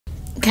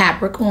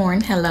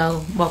Capricorn,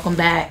 hello, welcome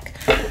back.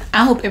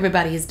 I hope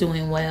everybody is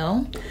doing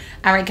well.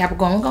 All right,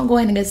 Capricorn, we're gonna go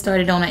ahead and get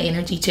started on an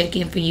energy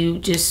check-in for you.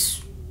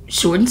 Just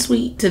short and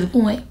sweet, to the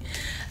point.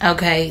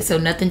 Okay, so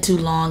nothing too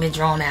long and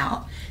drawn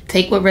out.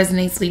 Take what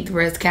resonates, leave the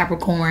rest.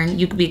 Capricorn,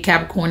 you could be a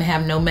Capricorn and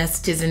have no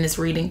messages in this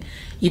reading.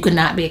 You could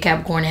not be a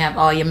Capricorn and have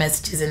all your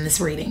messages in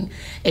this reading.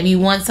 If you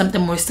want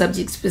something more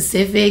subject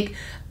specific,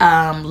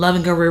 love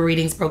and career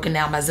readings broken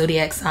down by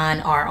zodiac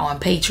sign are on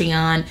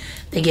Patreon.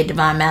 They get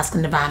divine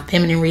masculine, divine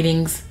feminine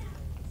readings,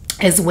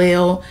 as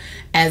well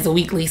as a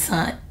weekly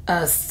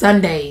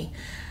Sunday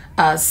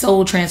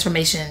soul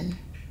transformation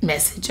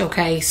message.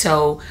 Okay,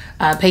 so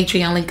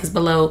Patreon link is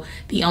below.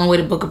 The only way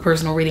to book a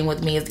personal reading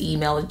with me is the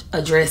email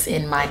address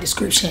in my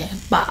description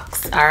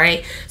box. All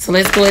right, so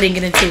let's go ahead and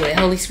get into it.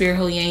 Holy Spirit,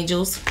 holy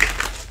angels,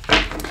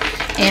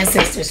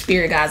 ancestors,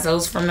 spirit guides,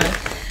 those from the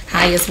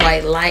highest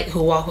white light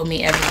who walk with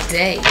me every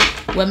day.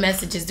 What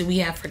messages do we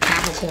have for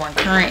Capricorn?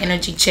 Current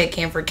energy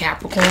check-in for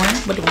Capricorn.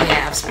 What do we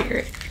have,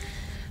 spirit?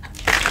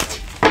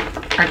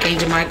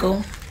 Archangel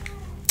Michael,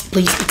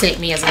 please protect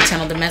me as I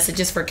channel the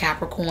messages for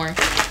Capricorn.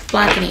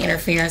 Block any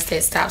interference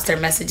that stops their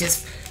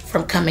messages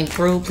from coming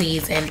through,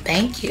 please, and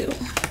thank you.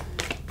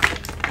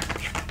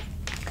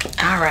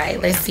 All right,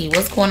 let's see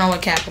what's going on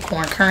with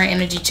Capricorn. Current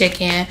energy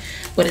check-in.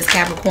 What does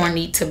Capricorn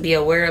need to be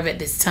aware of at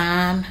this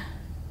time?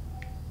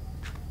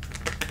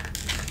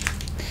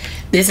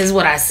 This is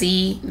what I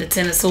see: the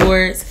Ten of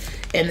Swords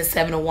and the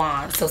Seven of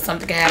Wands. So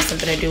something can have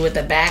something to do with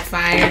the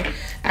backfire.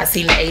 I've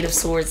seen the Eight of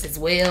Swords as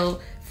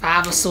well.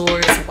 Five of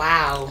Swords.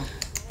 Wow.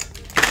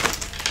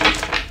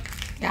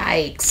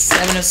 Yikes.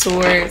 Seven of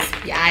Swords.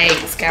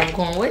 Yikes.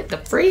 Capricorn, what the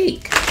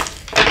freak?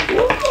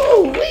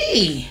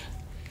 Woo-wee.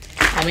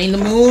 I mean, the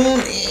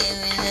moon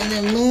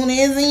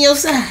is in your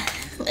sign.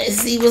 Let's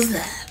see what's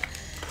up.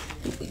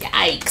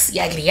 Yikes.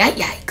 Yakety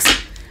yikes.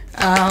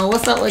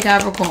 What's up with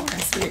Capricorn,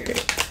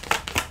 spirit?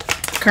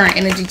 Current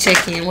energy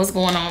check-in. What's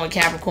going on with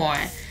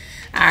Capricorn?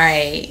 All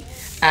right.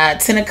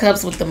 Ten of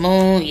Cups with the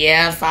moon.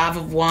 Yeah, Five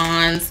of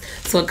Wands.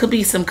 So it could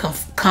be some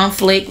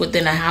conflict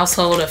within a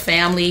household, a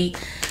family,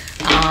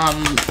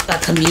 a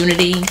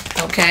community.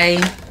 Okay.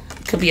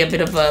 Could be a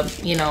bit of a,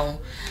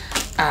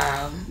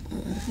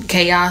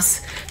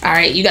 chaos. All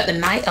right. You got the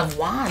Knight of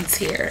Wands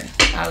here.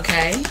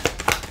 Okay.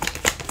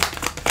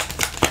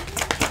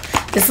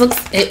 This looks,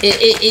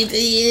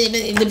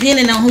 it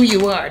depending on who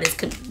you are, this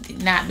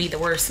could not be the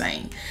worst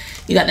thing.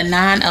 You got the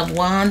Nine of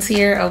Wands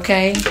here,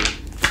 okay?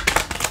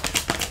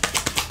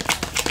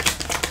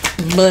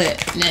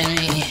 But, I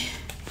mean,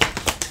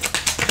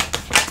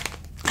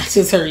 I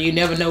just heard you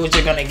never know what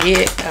you're going to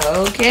get.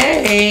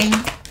 Okay.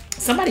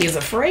 Somebody is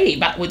afraid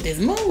about with this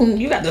moon.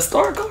 You got the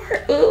Star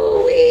card.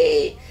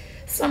 Ooh-wee.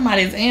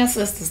 Somebody's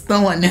ancestors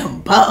throwing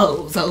them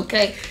bows,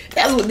 okay?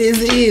 That's what this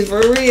is,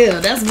 for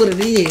real. That's what it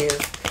is.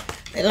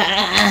 They're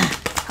like,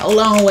 hold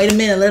on, wait a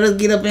minute. Let us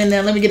get up in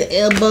there. Let me get an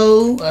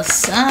elbow or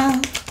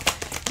something.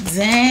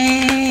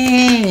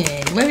 Dang.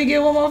 Let me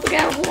get one more for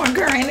Capricorn.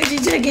 Current energy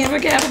check-in for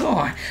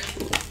Capricorn.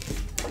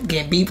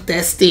 Getting beat with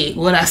that stick.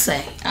 What I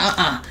say?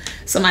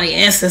 Somebody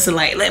ancestor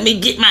like, let me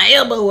get my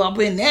elbow up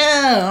in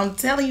there. I'm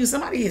telling you,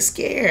 somebody is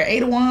scared.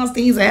 Eight of Wands,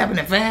 things are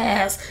happening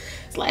fast.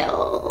 It's like,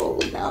 oh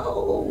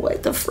no,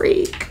 what the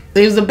freak?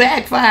 There's a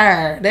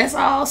backfire. That's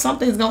all.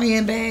 Something's gonna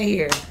end bad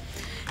here.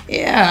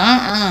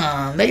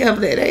 Yeah, They up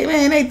there.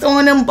 They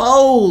throwing them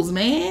bows,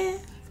 man.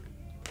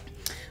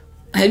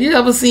 Have you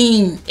ever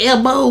seen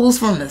elbows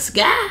from the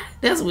sky?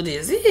 That's what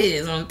this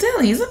is. I'm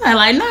telling you. Somebody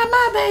like, not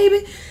my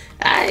baby.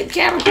 All right,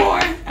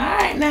 Capricorn. All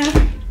right,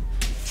 now.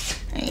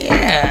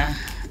 Yeah.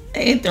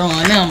 They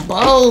throwing them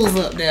bows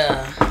up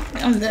there.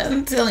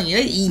 I'm telling you,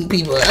 they eating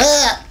people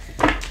up.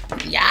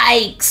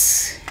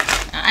 Yikes.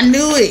 I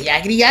knew it.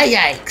 Yakety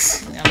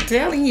yikes. I'm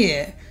telling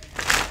you.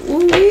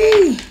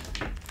 Ooh-wee.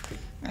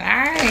 All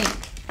right.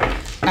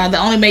 The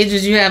only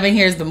majors you have in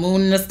here is the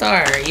moon and the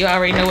star. You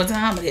already know what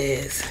time it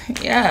is.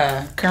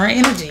 Yeah, current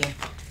energy.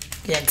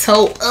 Getting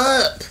towed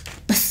up.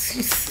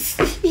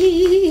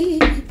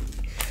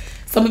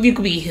 Some of you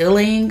could be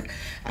healing.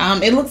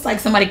 It looks like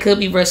somebody could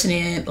be rushing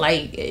in.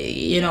 Like,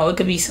 it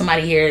could be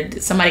somebody here.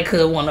 Somebody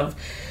could want to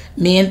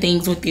mend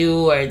things with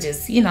you, or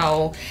just,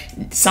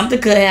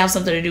 something could have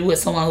something to do with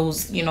someone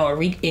who's, a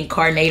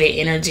reincarnated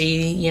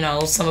energy.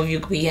 Some of you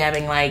could be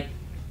having, like,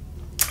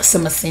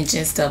 some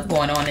ascension stuff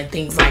going on and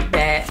things like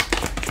that.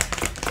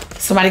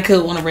 Somebody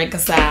could want to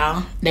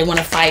reconcile. They want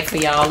to fight for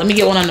y'all. Let me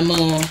get one on the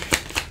moon.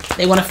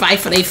 They want to fight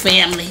for their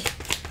family.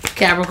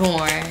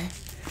 Capricorn.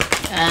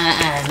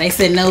 They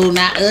said, no,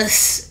 not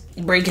us.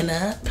 Breaking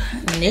up.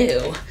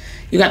 No.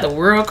 You got the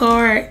World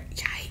card.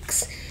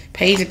 Yikes.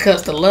 Page of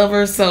Cups, the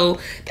Lover. So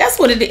that's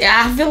what it is.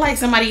 I feel like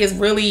somebody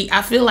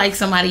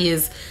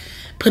is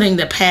putting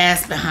the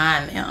past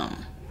behind them.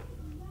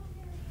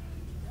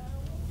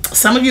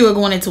 Some of you are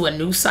going into a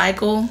new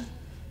cycle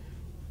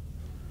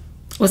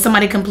with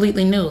somebody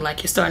completely new.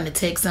 Like, you're starting to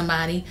text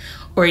somebody,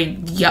 or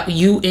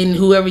you and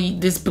whoever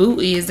this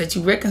boo is that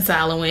you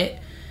reconciling with.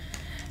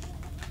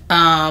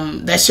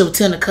 That's your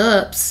Ten of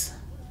Cups.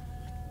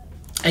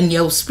 And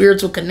your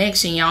spiritual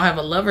connection, y'all have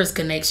a lover's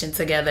connection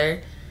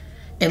together.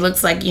 It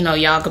looks like, you know,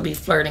 y'all could be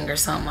flirting or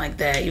something like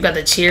that. You got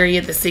the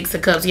Chariot, the Six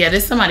of Cups. Yeah,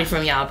 this is somebody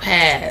from y'all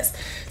past.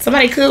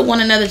 Somebody could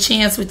want another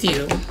chance with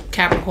you,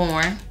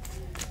 Capricorn.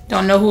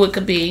 Don't know who it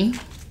could be.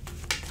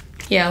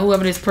 Yeah,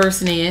 whoever this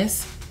person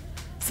is.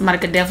 Somebody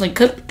could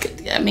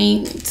definitely, I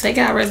mean, take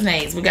out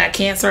resonates. We got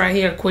Cancer right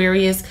here,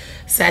 Aquarius,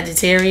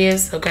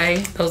 Sagittarius, okay?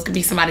 Those could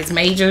be somebody's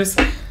majors.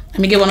 Let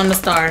me get one on the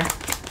star.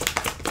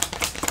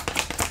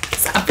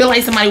 I feel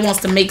like somebody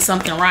wants to make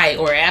something right,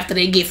 or after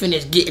they get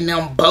finished getting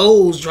them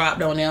bows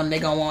dropped on them, they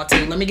gonna want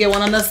to. Let me get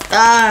one on the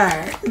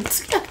star.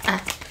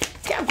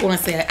 Capricorn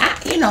said,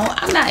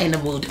 I'm not in the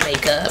mood to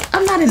make up.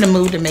 I'm not in the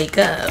mood to make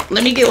up.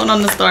 Let me get one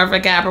on the star for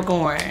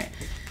Capricorn.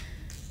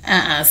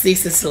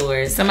 Six of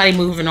Swords. Somebody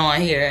moving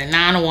on here.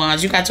 Nine of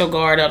Wands. You got your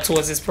guard up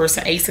towards this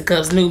person. Ace of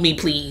Cups. New me,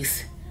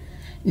 please.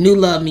 New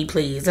love me,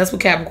 please. That's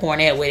what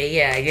Capricorn at with it.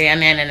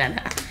 Yeah. Nah.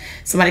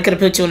 Somebody could have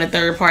put you in a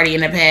third party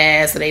in the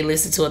past, so they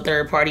listened to a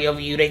third party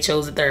over you. They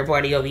chose a third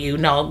party over you.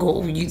 No, go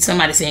over you.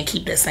 Somebody saying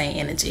keep that same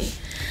energy.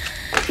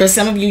 For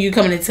some of you, you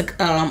coming into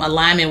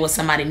alignment with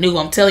somebody new.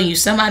 I'm telling you,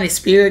 somebody's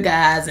spirit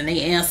guides and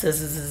their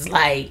ancestors is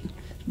like,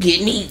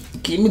 give me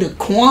the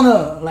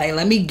corner. Like,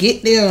 let me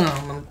get them.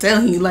 I'm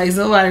telling you, like,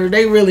 somebody,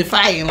 they really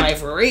fighting, like,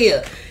 for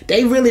real.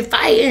 They really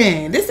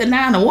fighting. This is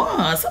Nine of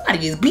Wands. Somebody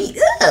gets beat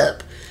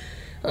up.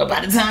 But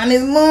by the time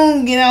this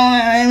moon get on,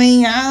 I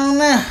mean, I don't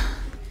know.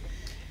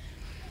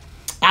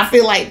 I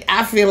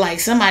feel like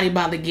somebody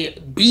about to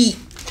get beat.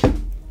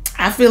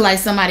 I feel like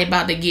somebody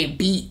about to get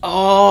beat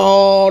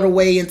all the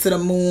way into the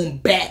moon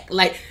back.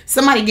 Like,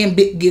 somebody been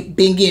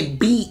getting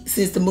beat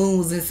since the moon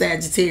was in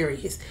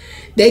Sagittarius.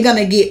 They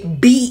gonna get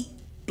beat,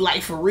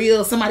 like, for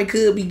real. Somebody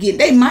could be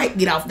they might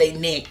get off their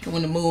neck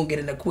when the moon get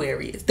in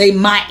Aquarius. They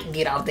might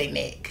get off their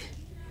neck.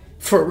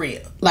 For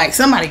real. Like,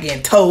 somebody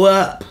getting toe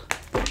up.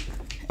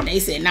 And they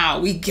said, no,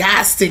 we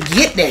got to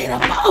get that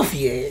up off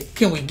here.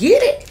 Can we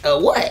get it? Or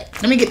what?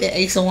 Let me get that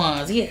Ace of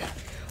Wands. Yeah.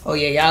 Oh,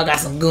 yeah, y'all got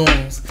some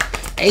goons.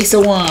 Ace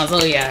of Wands.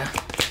 Oh, yeah.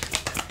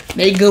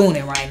 They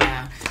gooning right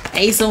now.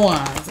 Ace of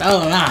Wands.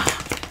 Oh, nah.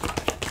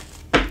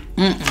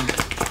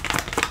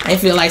 They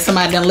feel like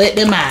somebody done let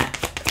them out.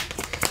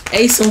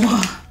 Ace of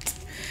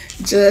Wands.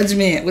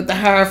 Judgment with the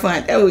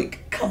Hierophant. Oh,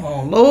 come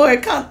on,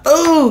 Lord. Come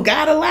through.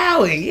 God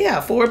allowing. Yeah.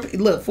 Four of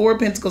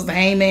Pentacles, the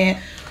Hangman.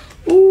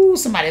 Ooh,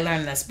 somebody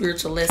learning a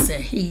spiritual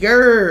lesson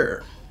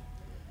here.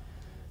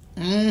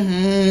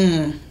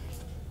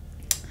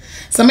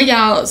 Some of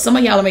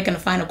y'all are making a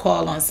final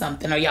call on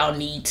something, or y'all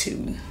need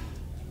to.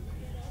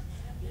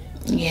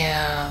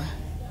 Yeah.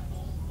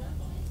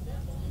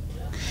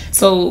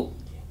 So,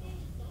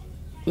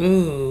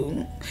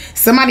 whatever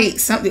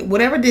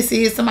this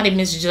is, somebody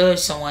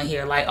misjudged someone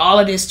here. Like, all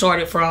of this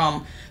started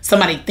from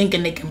somebody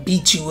thinking they can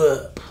beat you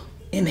up,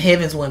 and the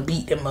heavens wouldn't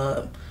beat them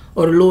up.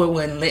 Or the Lord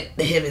wouldn't let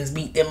the heavens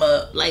beat them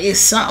up. Like, it's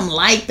something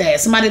like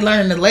that. Somebody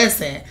learning the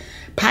lesson.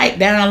 Pipe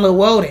down, little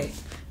woden.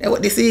 That's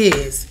what this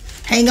is.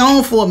 Hang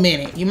on for a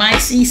minute. You might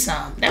see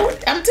something.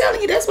 I'm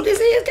telling you, that's what this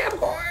is,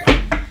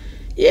 Capricorn.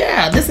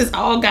 Yeah, this is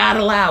all God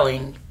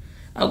allowing.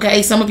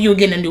 Okay, some of you are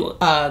getting a new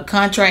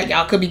contract.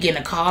 Y'all could be getting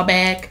a call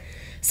back.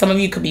 Some of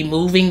you could be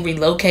moving,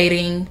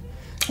 relocating,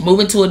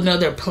 moving to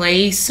another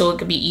place, so it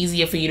could be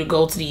easier for you to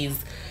go to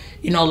these,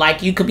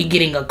 like, you could be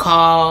getting a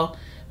call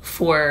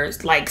for,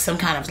 like, some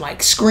kind of,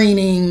 like,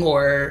 screening,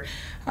 or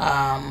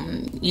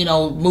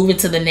moving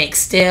to the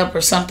next step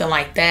or something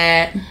like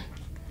that.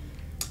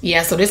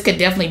 Yeah, so this could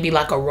definitely be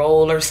like a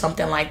role or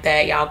something like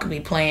that y'all could be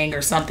playing,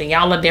 or something.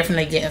 Y'all are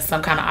definitely getting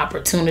some kind of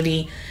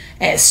opportunity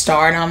at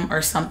stardom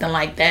or something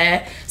like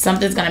that.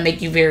 Something's gonna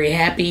make you very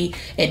happy.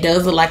 It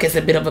does look like it's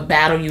a bit of a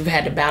battle. You've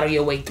had to battle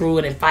your way through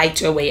it and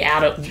fight your way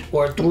out of,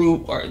 or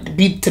through, or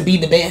to be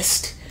the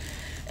best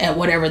at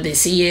whatever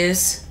this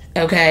is.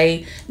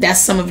 Okay,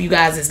 that's some of you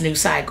guys' new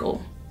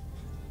cycle.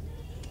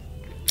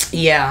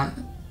 Yeah,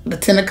 the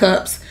Ten of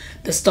Cups,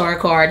 the Star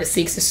card, the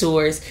Six of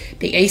Swords,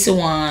 the Ace of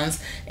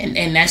Wands,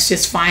 and that's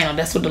just final.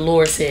 That's what the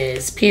Lord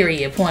says,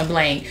 period, point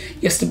blank.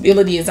 Your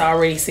stability is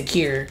already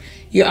secure.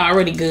 You're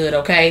already good,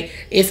 okay?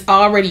 It's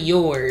already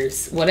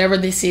yours. Whatever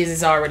this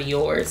is already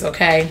yours,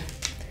 okay?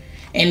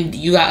 And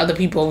you got other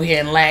people over here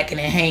in Lack and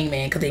in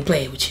Hangman because they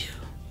play with you.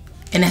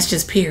 And that's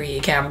just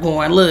period,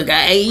 Capricorn. Look,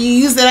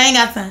 you said I ain't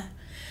got time.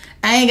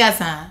 I ain't got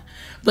time.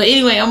 But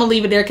anyway, I'm going to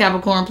leave it there,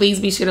 Capricorn. Please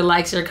be sure to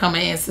like, share,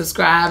 comment, and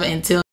subscribe. Until